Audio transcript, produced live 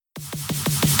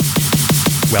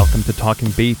Welcome to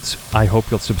Talking Beats. I hope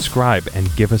you'll subscribe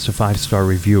and give us a 5-star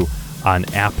review on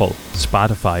Apple,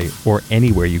 Spotify, or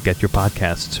anywhere you get your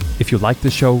podcasts. If you like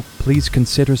the show, please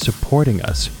consider supporting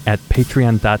us at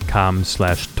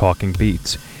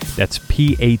patreon.com/talkingbeats. That's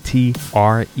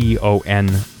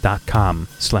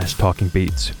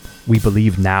patreon.com/talkingbeats. We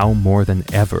believe now more than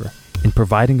ever in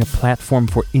providing a platform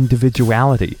for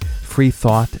individuality, free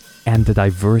thought, and a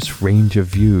diverse range of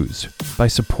views. By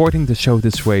supporting the show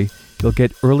this way, you'll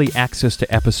get early access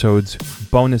to episodes,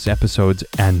 bonus episodes,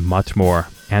 and much more.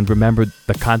 And remember,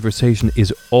 the conversation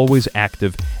is always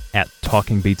active at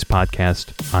Talking Beats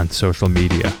Podcast on social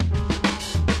media.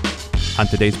 On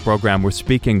today's program, we're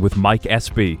speaking with Mike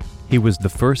Espy. He was the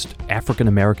first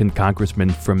African-American congressman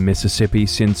from Mississippi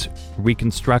since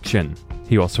Reconstruction.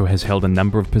 He also has held a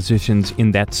number of positions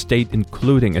in that state,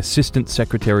 including Assistant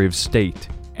Secretary of State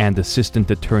and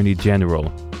Assistant Attorney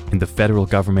General. In the federal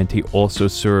government, he also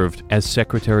served as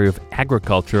Secretary of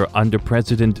Agriculture under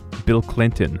President Bill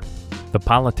Clinton. The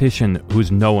politician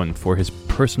who's known for his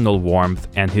personal warmth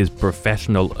and his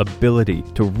professional ability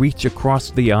to reach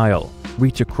across the aisle,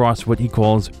 reach across what he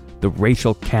calls the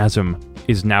racial chasm,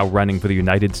 is now running for the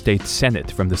United States Senate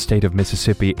from the state of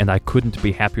Mississippi, and I couldn't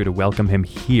be happier to welcome him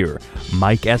here.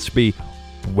 Mike Espy,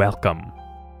 welcome.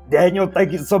 Daniel,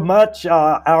 thank you so much.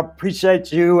 I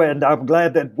appreciate you, and I'm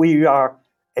glad that we are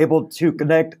able to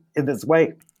connect in this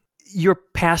way. Your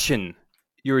passion,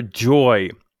 your joy,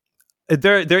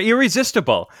 they're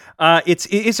irresistible.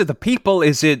 Is it the people?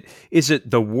 Is it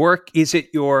the work? Is it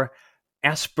your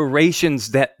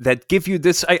aspirations that give you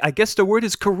this? I guess the word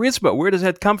is charisma. Where does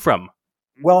that come from?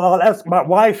 Well, I'll ask my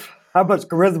wife how much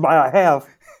charisma I have,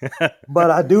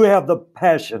 but I do have the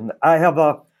passion. I have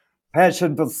a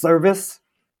passion for service.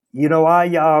 You know,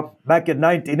 back in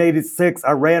 1986,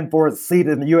 I ran for a seat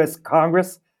in the U.S.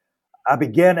 Congress. I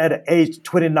began at age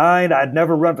 29. I'd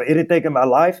never run for anything in my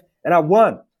life, and I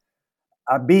won.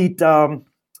 I beat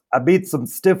some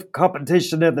stiff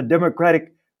competition in the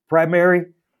Democratic primary.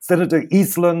 Senator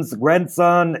Eastland's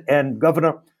grandson and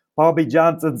Governor Paul B.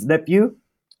 Johnson's nephew.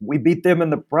 We beat them in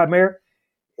the primary,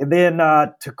 and then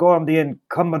took on the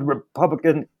incumbent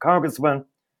Republican congressman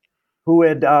who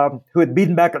had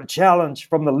beaten back a challenge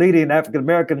from the leading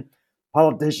African-American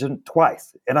politician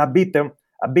twice. And I beat him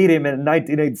in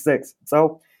 1986.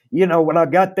 So, you know, when I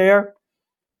got there,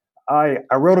 I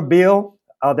wrote a bill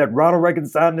that Ronald Reagan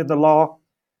signed into law.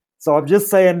 So I'm just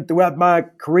saying, throughout my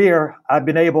career, I've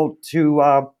been able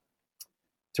to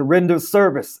render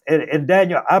service. And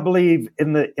Daniel, I believe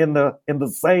in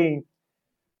the saying,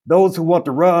 those who want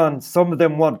to run, some of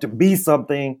them want to be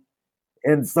something,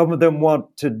 and some of them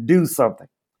want to do something.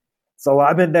 So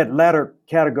I'm in that latter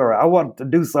category. I want to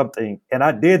do something. And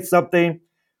I did something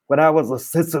when I was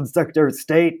Assistant Secretary of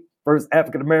State, first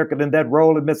African-American in that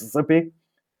role in Mississippi.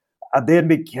 I then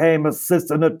became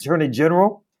Assistant Attorney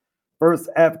General, first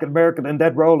African-American in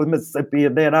that role in Mississippi.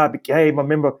 And then I became a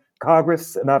member of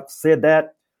Congress. And I've said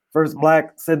that, first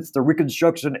Black since the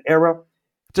Reconstruction era.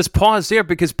 Just pause there,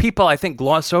 because people, I think,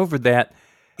 gloss over that.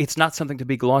 It's not something to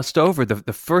be glossed over.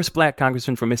 The first Black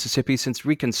congressman from Mississippi since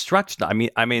Reconstruction.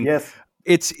 I mean, yes.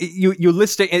 It's you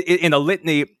list it in a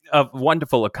litany of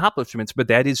wonderful accomplishments, but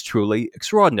that is truly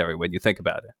extraordinary when you think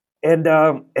about it. And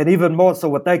even more so,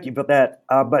 well, thank you for that.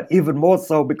 But even more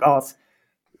so because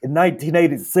in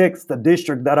 1986, the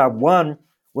district that I won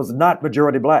was not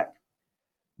majority Black.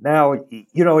 Now,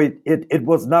 you know, it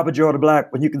was not majority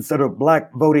Black when you consider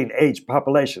Black voting age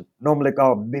population, normally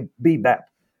called BVAP.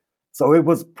 So it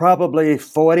was probably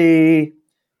 42%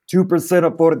 or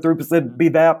 43%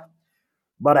 BVAP.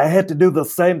 But I had to do the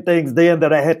same things then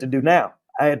that I had to do now.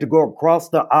 I had to go across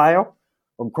the aisle,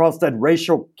 across that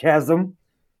racial chasm,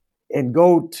 and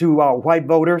go to white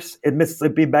voters in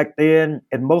Mississippi back then,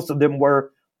 and most of them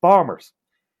were farmers,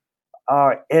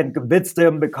 and convince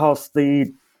them, because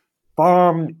the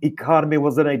farm economy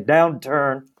was in a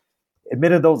downturn, and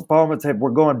many of those farmers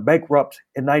were going bankrupt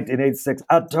in 1986.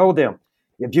 I told them,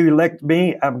 if you elect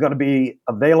me, I'm going to be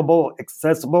available,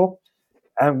 accessible.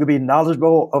 I'm going to be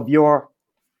knowledgeable of your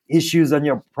issues and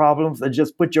your problems, and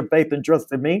just put your faith and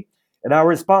trust in me, and I'll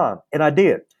respond. And I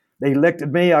did. They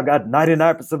elected me. I got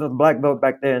 99% of the Black vote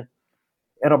back then,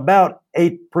 and about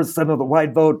 8% of the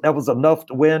white vote. That was enough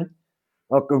to win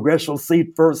a congressional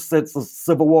seat, first since the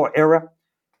Civil War era.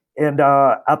 And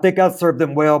I think I served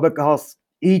them well, because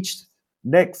each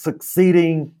next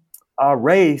succeeding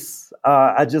race,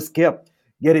 I just kept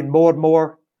getting more and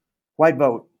more white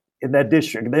vote in that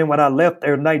district. And then when I left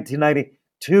there in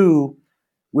 1992,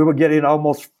 we were getting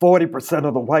almost 40%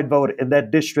 of the white vote in that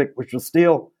district, which was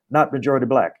still not majority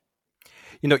Black.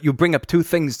 you bring up two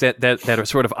things that are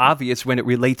sort of obvious when it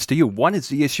relates to you. One is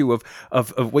the issue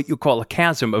of what you call a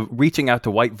chasm, of reaching out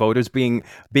to white voters, being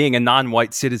a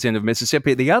non-white citizen of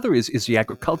Mississippi. The other is the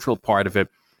agricultural part of it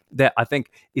that I think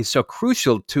is so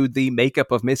crucial to the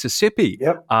makeup of Mississippi.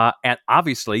 Yep. And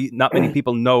obviously, not many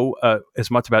people know as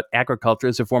much about agriculture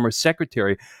as a former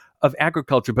secretary of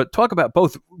agriculture. But talk about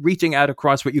both reaching out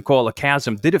across what you call a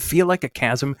chasm. Did it feel like a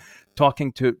chasm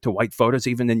talking to white voters,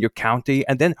 even in your county?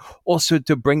 And then also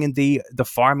to bring in the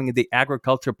farming and the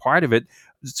agriculture part of it.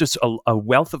 It's just a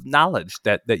wealth of knowledge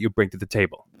that you bring to the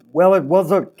table. Well, it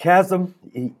was a chasm.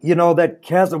 That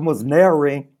chasm was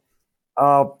narrowing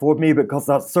for me because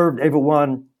I served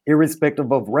everyone,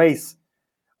 irrespective of race,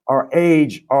 our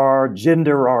age, our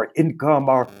gender, our income,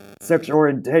 our sexual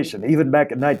orientation, even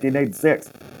back in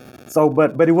 1986. So,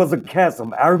 but it was a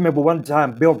chasm. I remember one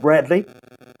time Bill Bradley,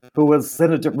 who was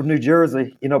senator from New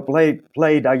Jersey, played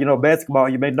basketball.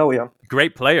 You may know him.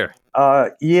 Great player.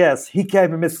 Yes, he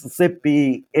came to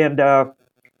Mississippi, and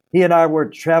he and I were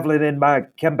traveling in my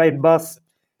campaign bus.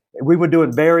 We were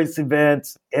doing various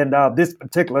events, and this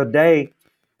particular day,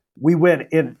 we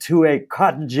went into a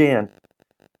cotton gin.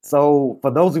 So,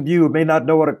 for those of you who may not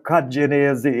know what a cotton gin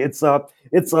is, it's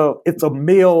a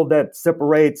mill that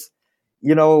separates,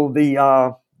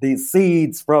 the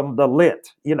seeds from the lit,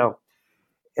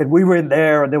 And we were in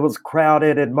there, and it was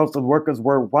crowded, and most of the workers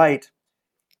were white.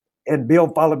 And Bill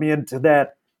followed me into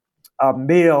that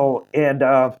mill, and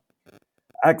I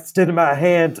extended my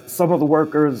hand to some of the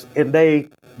workers, and they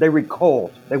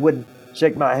recoiled. They wouldn't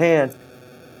shake my hand.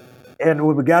 And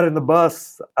when we got in the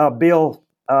bus, Bill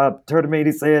turned to me and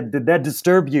he said, "Did that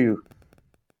disturb you?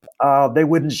 They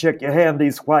wouldn't shake your hand,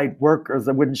 these white workers.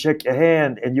 They wouldn't shake your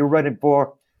hand, and you're running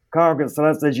for Congress." And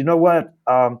I said, "You know what?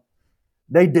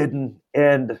 They didn't,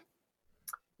 and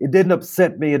it didn't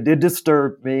upset me. It did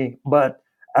disturb me, but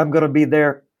I'm going to be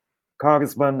their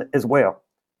congressman as well.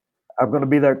 I'm going to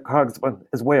be their congressman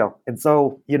as well." And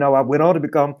so, I went on to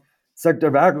become Secretary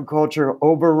of Agriculture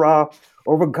over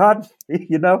cotton,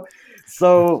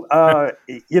 So,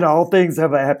 all things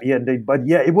have a happy ending. But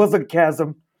yeah, it was a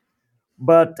chasm.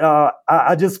 But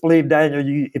I just believe,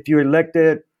 Daniel, if you're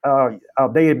elected,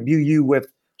 they imbue you with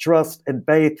trust and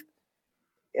faith,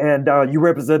 and you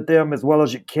represent them as well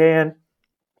as you can.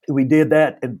 We did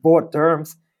that in 4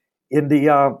 terms in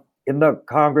the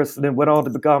Congress, and then went on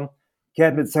to become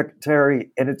cabinet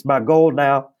secretary. And it's my goal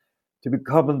now to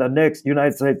become the next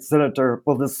United States senator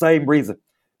for the same reason.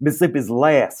 Mississippi's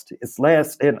last. It's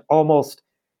last in almost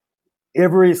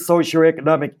every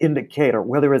socioeconomic indicator,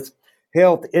 whether it's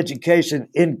health, education,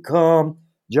 income,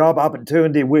 job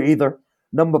opportunity. We're either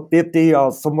number 50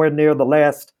 or somewhere near the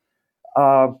last,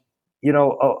 of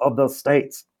the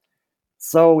states.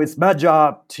 So it's my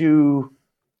job to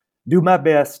do my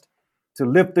best to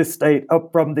lift this state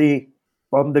up from the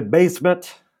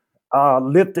basement,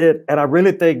 lift it. And I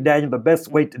really think, Daniel, the best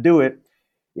way to do it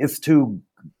is to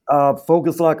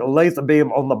focus like a laser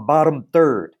beam on the bottom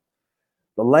third,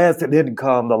 the last in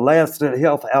income, the last in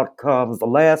health outcomes, the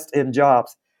last in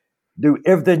jobs. Do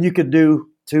everything you can do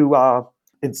to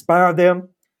inspire them,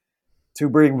 to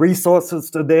bring resources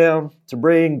to them, to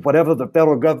bring whatever the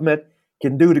federal government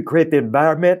can do to create the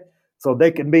environment so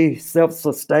they can be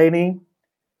self-sustaining,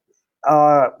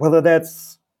 whether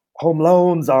that's home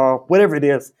loans or whatever it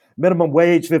is, minimum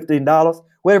wage, $15,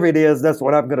 whatever it is, that's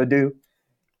what I'm going to do.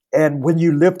 And when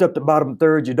you lift up the bottom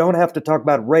third, you don't have to talk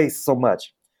about race so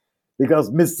much, because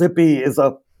Mississippi is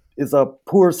a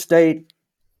poor state.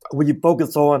 When you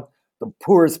focus on the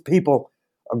poorest people,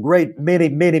 a great many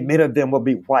of them will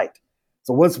be white.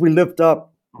 So once we lift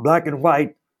up black and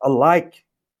white alike,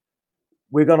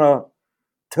 we're going to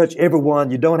touch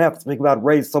everyone. You don't have to think about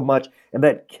race so much, and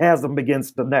that chasm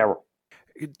begins to narrow.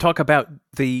 Talk about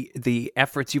the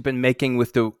efforts you've been making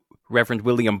with the Reverend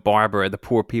William Barber, the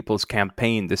Poor People's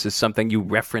Campaign. This is something you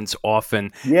reference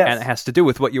often, yes. And it has to do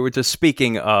with what you were just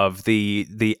speaking of,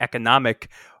 the economic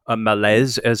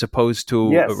malaise as opposed to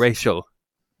yes. racial.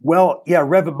 Well, yeah,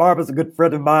 Reverend Barber's a good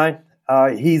friend of mine.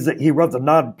 He runs a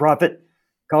nonprofit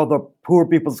called the Poor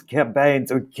People's Campaign,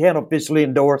 so he can't officially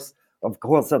endorse. Of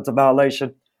course, that's a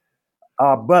violation.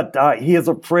 But he is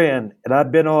a friend, and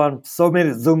I've been on so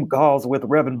many Zoom calls with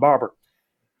Reverend Barber.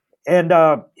 And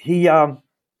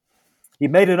he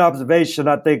made an observation,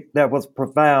 I think, that was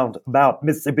profound about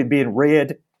Mississippi being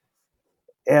red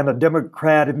and a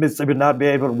Democrat in Mississippi not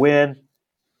being able to win.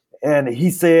 And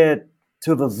he said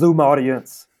to the Zoom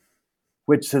audience,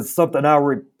 which is something I'll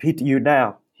repeat to you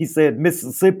now, he said,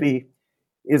 Mississippi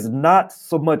is not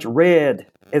so much red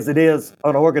as it is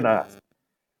unorganized.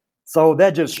 So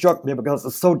that just struck me because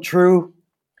it's so true.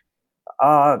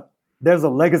 there's a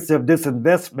legacy of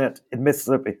disinvestment in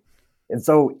Mississippi. And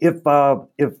so if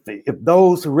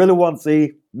those who really want to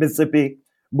see Mississippi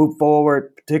move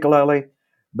forward, particularly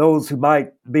those who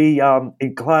might be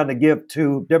inclined to give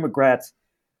to Democrats,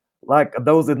 like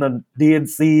those in the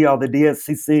DNC or the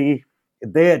DSCC,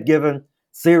 if they had given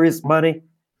serious money,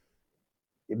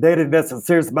 if they had invested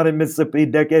serious money in Mississippi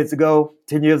decades ago,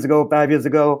 10 years ago, 5 years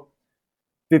ago,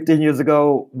 15 years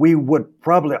ago, we would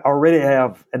probably already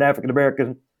have an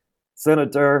African-American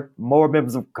senator, more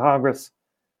members of Congress.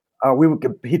 We would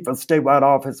compete for statewide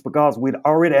office because we'd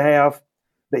already have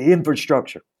the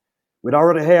infrastructure. We'd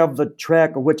already have the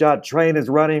track on which our train is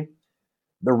running,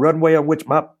 the runway on which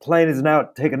my plane is now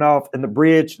taking off, and the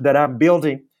bridge that I'm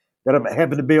building, that I'm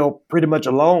having to build pretty much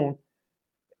alone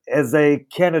as a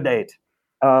candidate.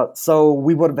 So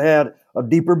we would have had a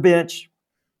deeper bench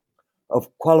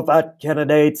of qualified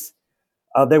candidates.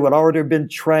 They would already have been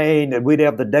trained, and we'd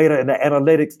have the data and the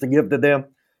analytics to give to them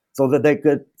so that they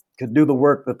could do the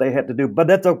work that they had to do. But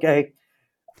that's okay.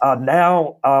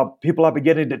 Now people are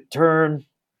beginning to turn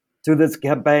to this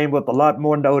campaign with a lot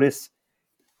more notice.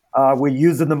 We're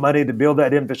using the money to build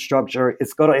that infrastructure.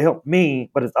 It's going to help me,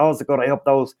 but it's also going to help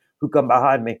those who come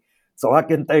behind me. So I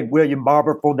can thank William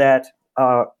Barber for that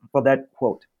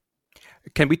quote.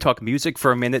 Can we talk music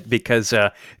for a minute? Because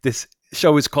this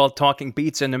show is called Talking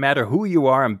Beats, and no matter who you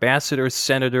are, ambassador,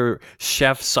 senator,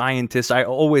 chef, scientist, I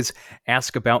always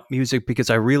ask about music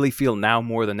because I really feel now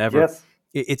more than ever. Yes.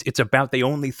 It's about the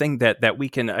only thing that we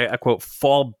can, I quote,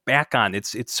 fall back on.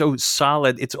 It's so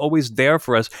solid. It's always there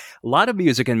for us. A lot of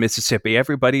music in Mississippi,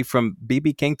 everybody from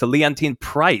B.B. King to Leontyne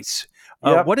Price.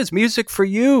 Yep. What is music for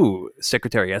you,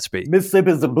 Secretary Espy?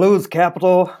 Mississippi is the blues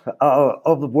capital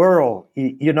of the world.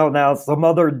 You know, now some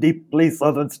other deeply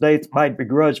southern states might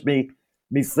begrudge me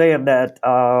saying that,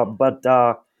 but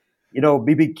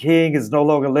B.B. King is no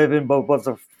longer living, but was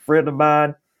a friend of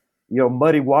mine.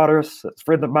 Muddy Waters, a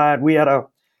friend of mine. We had a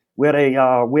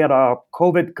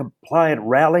COVID compliant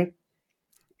rally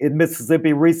in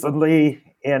Mississippi recently,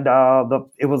 and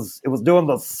it was during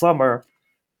the summer,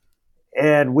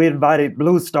 and we invited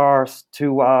Blue Stars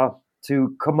to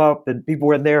come up, and people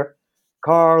were in their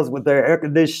cars with their air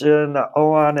conditioning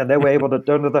on, and they were able to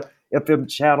turn to the FM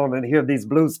channel and hear these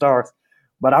Blue Stars.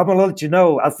 But I'm gonna let you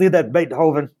know, I see that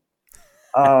Beethoven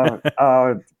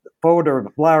folder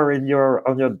flyer on your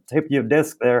tip of your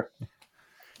desk there.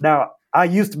 Now, I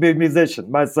used to be a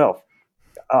musician myself.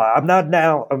 I'm not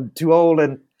now. I'm too old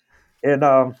and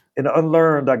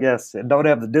unlearned, I guess, and don't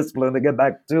have the discipline to get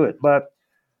back to it. But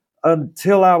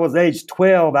until I was age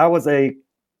 12, I was a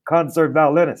concert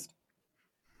violinist.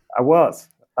 I was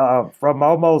from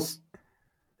almost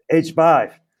age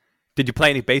 5. Did you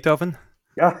play any Beethoven?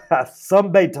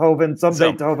 Some Beethoven.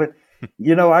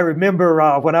 I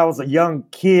remember when I was a young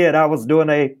kid, I was doing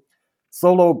a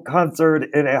solo concert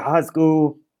in a high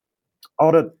school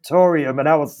auditorium, and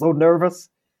I was so nervous.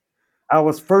 I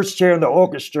was first chair in the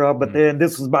orchestra, but then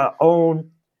this was my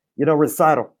own,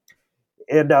 recital.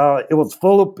 And it was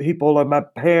full of people, and my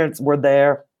parents were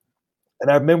there.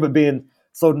 And I remember being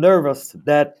so nervous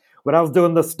that when I was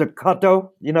doing the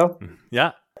staccato,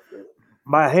 Yeah.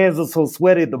 my hands were so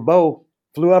sweaty, the bow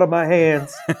flew out of my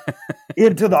hands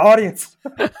into the audience.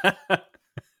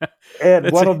 And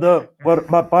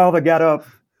my father got up,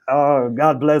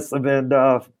 God bless him, and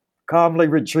calmly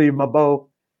retrieved my bow.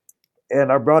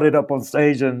 And I brought it up on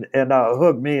stage and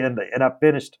hugged me, and I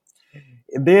finished.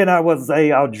 And then I was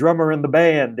a drummer in the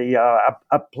band. I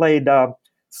played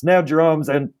snare drums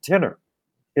and tenor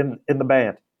in the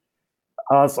band.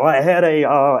 So I had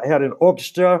an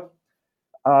orchestra,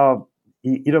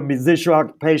 musician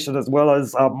occupation as well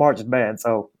as marching band.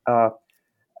 So I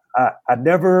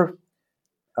never.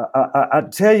 I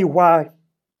tell you why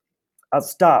I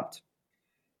stopped,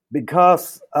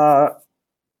 because I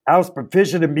was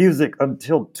proficient in music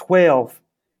until 12.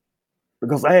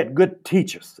 Because I had good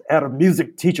teachers. I had a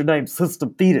music teacher named Sister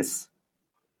Fetus.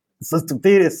 Sister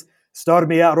Fetus started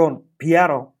me out on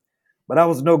piano, but I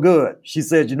was no good. She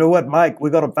said, "You know what, Mike, we're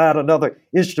going to find another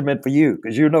instrument for you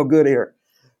because you're no good here."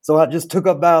 So I just took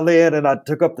up violin and I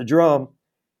took up the drum.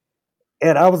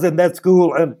 And I was in that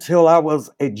school until I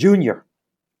was a junior.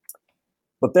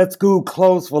 But that school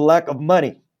closed for lack of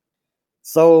money.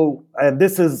 So, and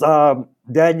this is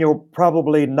Daniel,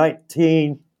 probably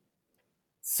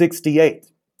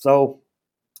 1968. So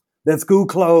that school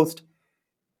closed,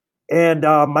 and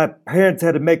my parents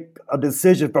had to make a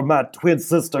decision for my twin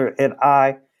sister and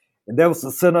I, and that was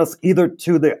to send us either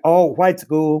to the all-white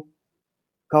school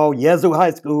called Yazoo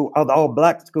High School or the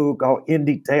all-black school called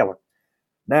Indy Taylor.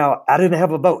 Now, I didn't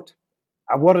have a vote.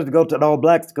 I wanted to go to an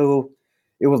all-black school.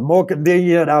 It was more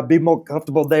convenient. I'd be more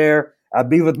comfortable there. I'd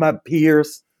be with my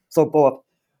peers, so forth.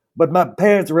 But my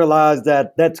parents realized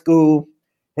that that school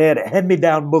had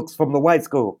hand-me-down books from the white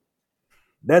school.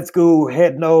 That school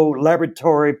had no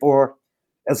laboratory for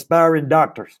aspiring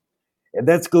doctors. And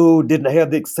that school didn't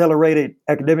have the accelerated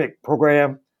academic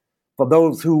program for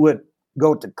those who would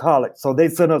go to college. So they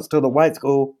sent us to the white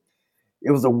school.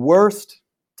 It was the worst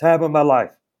time of my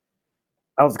life.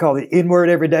 I was called the N-word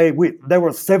every day. There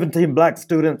were 17 black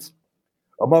students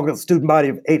among a student body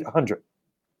of 800.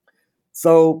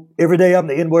 So every day I'm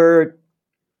the N-word.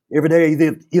 Every day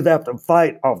I either have to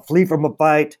fight or flee from a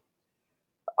fight.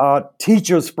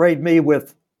 Teachers sprayed me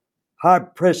with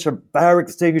high-pressure fire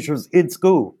extinguishers in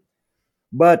school.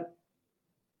 But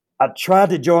I tried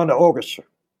to join the orchestra,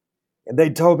 and they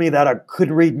told me that I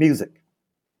couldn't read music.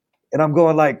 And I'm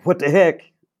going like, what the heck?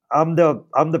 I'm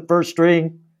the first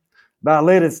string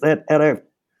violinist at a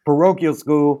parochial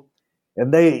school,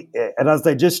 and I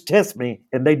said, just test me,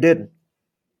 and they didn't.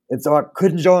 And so I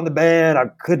couldn't join the band, I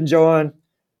couldn't join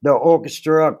the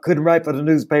orchestra, I couldn't write for the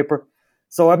newspaper.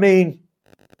 So I mean,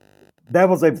 that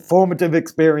was a formative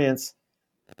experience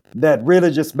that really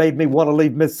just made me want to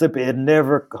leave Mississippi and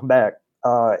never come back.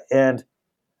 And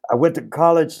I went to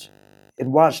college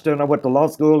in Washington, I went to law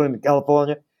school in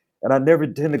California, and I never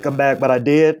intended to come back, but I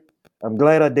did. I'm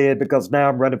glad I did because now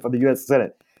I'm running for the U.S.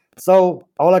 Senate. So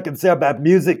all I can say about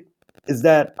music is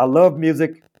that I love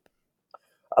music.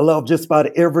 I love just about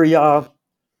every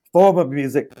form of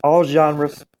music, all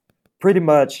genres, pretty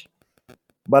much.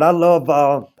 But I love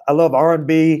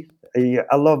R&B.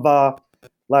 I love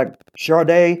like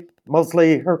Sade,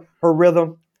 mostly her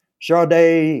rhythm,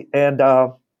 Sade and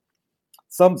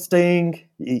some Sting,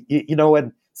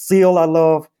 and Seal. I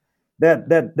love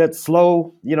that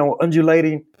slow,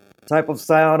 undulating type of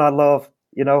sound. I love,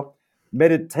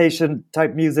 meditation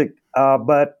type music.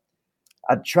 But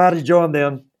I tried to join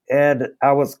them, and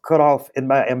I was cut off in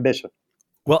my ambition.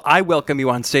 Well, I welcome you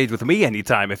on stage with me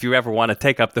anytime if you ever want to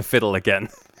take up the fiddle again.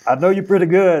 I know you're pretty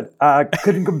good. I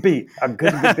couldn't compete. When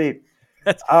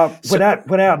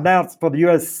I announced for the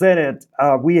U.S. Senate,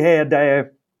 we had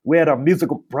a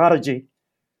musical prodigy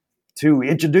to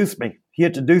introduce me. He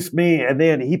introduced me, and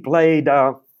then he played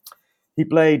the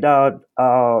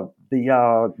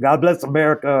God Bless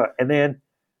America, and then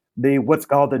what's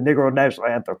called the Negro National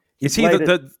Anthem. Is he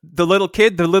the little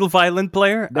kid, the little violin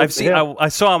player? I've seen. I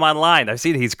saw him online. I've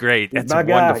seen he's great. He's That's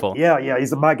wonderful. Guy. Yeah,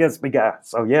 he's a Mike Espy guy.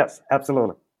 So yes,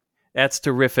 absolutely. That's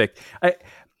terrific.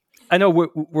 I know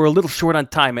we're a little short on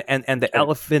time, and the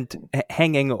elephant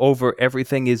hanging over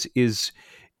everything is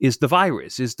the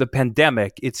virus, is the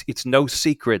pandemic. It's no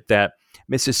secret that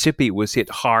Mississippi was hit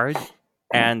hard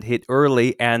and hit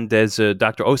early, and as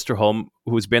Dr. Osterholm,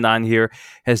 who's been on here,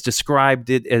 has described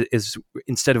it as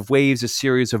instead of waves, a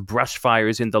series of brush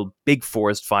fires in the big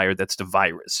forest fire that's the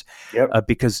virus. Yep.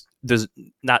 Because there's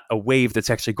not a wave that's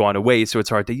actually gone away, so it's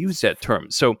hard to use that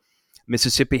term. So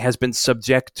Mississippi has been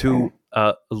subject to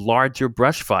larger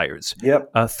brush fires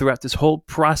throughout this whole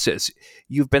process.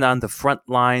 You've been on the front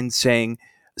line saying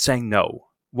no.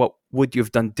 What would you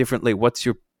have done differently? What's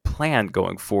your plan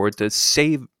going forward to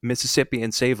save Mississippi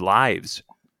and save lives?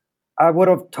 I would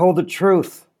have told the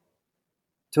truth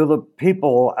to the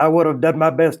people. I would have done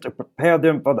my best to prepare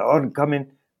them for the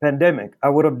oncoming pandemic. I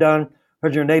would have done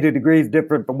 180 degrees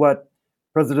different from what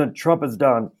President Trump has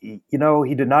done. He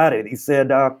denied it. He said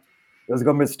it was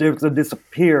going to mysteriously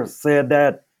disappear, said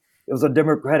that it was a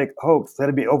Democratic hoax, said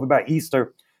it'd be over by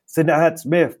Easter. Sidney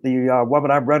Hyde-Smith, the woman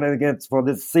I'm running against for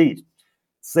this seat,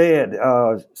 said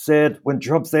when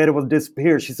Trump said it would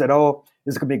disappear, she said, oh,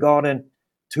 it's going to be gone in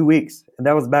 2 weeks. And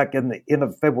that was back in the end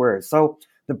of February. So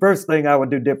the first thing I would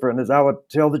do different is I would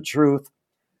tell the truth.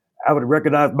 I would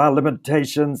recognize my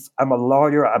limitations. I'm a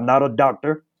lawyer. I'm not a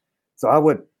doctor. So I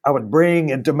would bring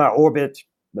into my orbit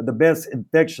the best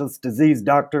infectious disease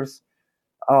doctors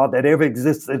that ever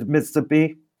existed in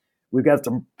Mississippi. We've got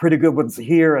some pretty good ones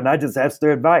here, and I just asked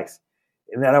their advice.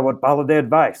 And then I would follow their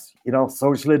advice,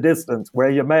 socially distance, wear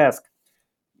your mask,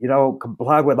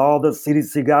 comply with all the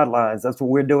CDC guidelines. That's what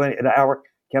we're doing in our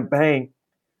campaign.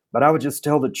 But I would just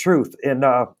tell the truth. And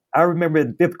I remember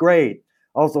in 5th grade,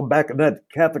 also back in that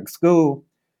Catholic school,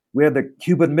 we had the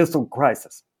Cuban Missile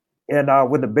Crisis. And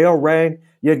when the bell rang,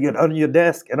 you had to get under your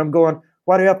desk. And I'm going,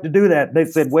 why do you have to do that? And they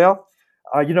said, well,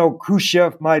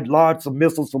 Khrushchev might launch some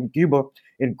missiles from Cuba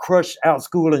and crush our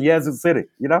school in Yazoo City,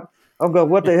 I'm going,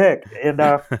 what the heck? And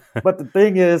but the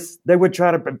thing is, they were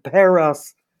trying to prepare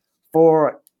us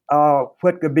for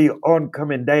what could be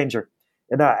oncoming danger.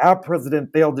 And our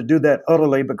president failed to do that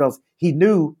utterly because he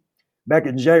knew back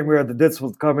in January that this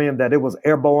was coming, that it was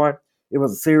airborne, it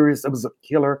was serious, it was a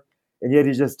killer. and yet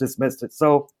he just dismissed it.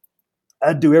 So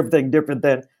I'd do everything different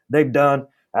than they've done.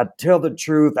 I'd tell the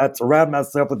truth. I'd surround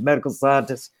myself with medical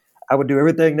scientists. I would do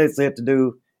everything they said to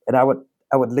do, and I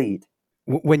would lead.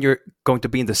 When you're going to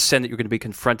be in the Senate, you're going to be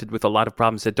confronted with a lot of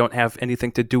problems that don't have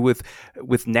anything to do with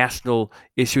national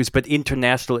issues, but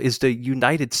international. Is the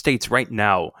United States right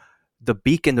now the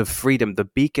beacon of freedom, the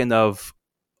beacon of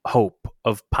hope,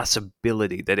 of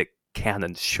possibility that it can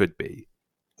and should be?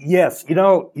 Yes,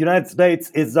 United States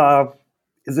is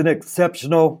an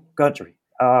exceptional country.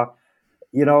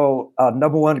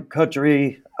 Number one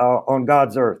country on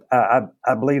God's earth.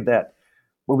 I believe that.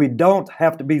 But we don't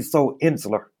have to be so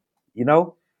insular. We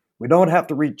don't have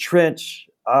to retrench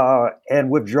and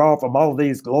withdraw from all of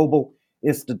these global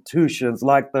institutions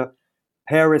like the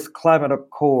Paris Climate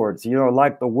Accords,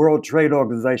 like the World Trade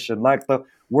Organization, like the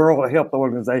World Health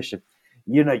Organization.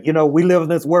 We live in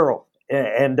this world,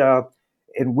 and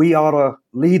we ought to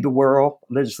lead the world.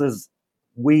 Just as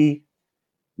we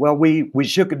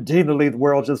should continue to lead the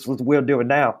world just as we're doing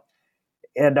now.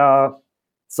 And I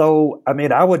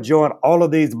would join all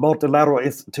of these multilateral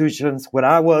institutions. When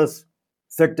I was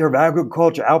Secretary of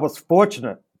Agriculture, I was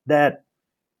fortunate that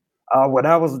when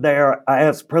I was there, I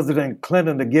asked President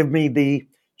Clinton to give me the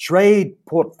trade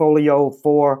portfolio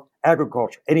for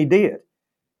agriculture, and he did.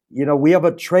 We have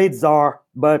a trade czar,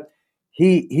 but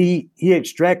he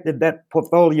extracted that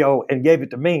portfolio and gave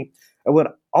it to me. I went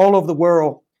all over the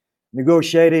world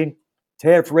negotiating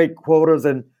tariff rate quotas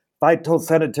and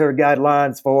phytosanitary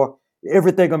guidelines for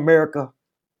everything America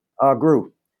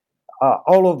grew,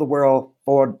 all over the world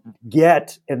for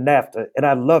GATT and NAFTA, and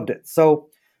I loved it. So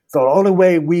the only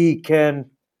way we can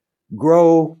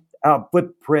grow our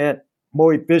footprint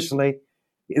more efficiently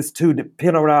is to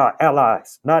depend on our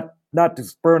allies, not to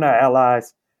spurn our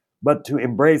allies, but to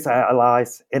embrace our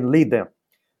allies and lead them.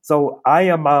 So I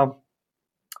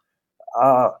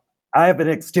have an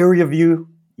exterior view.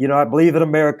 I believe in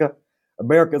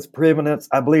America's preeminence.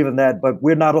 I believe in that, but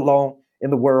we're not alone in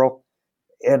the world.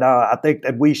 And I think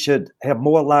that we should have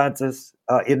more alliances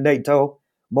in NATO,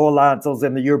 more alliances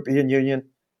in the European Union,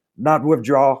 not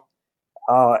withdraw,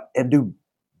 and do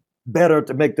better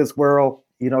to make this world,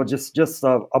 just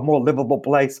a more livable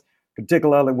place,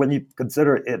 particularly when you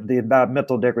consider the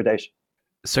environmental degradation.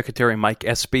 Secretary Mike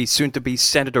Espy, soon to be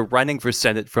senator running for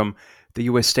Senate from the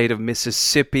U.S. state of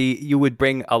Mississippi. You would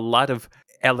bring a lot of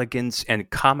elegance and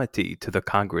comity to the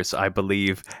Congress, I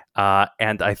believe.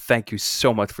 And I thank you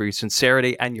so much for your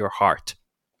sincerity and your heart.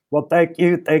 Well, thank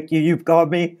you. Thank you. You've called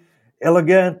me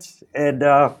elegant, and,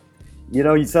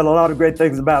 you said a lot of great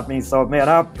things about me. So, man,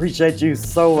 I appreciate you.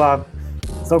 So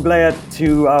glad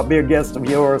to be a guest of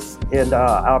yours, and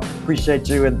I appreciate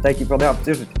you, and thank you for the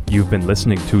opportunity. You've been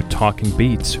listening to Talking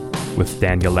Beats with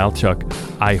Daniel Lelchuk.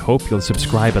 I hope you'll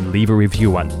subscribe and leave a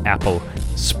review on Apple,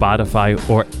 Spotify,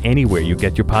 or anywhere you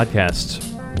get your podcasts.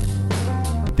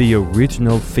 The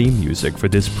original theme music for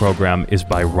this program is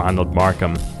by Ronald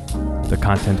Markham. The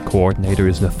content coordinator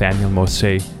is Nathaniel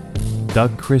Mosé.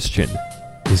 Doug Christian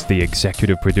is the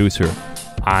executive producer.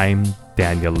 I'm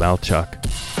Daniel Lelchuk.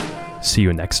 See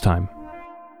you next time.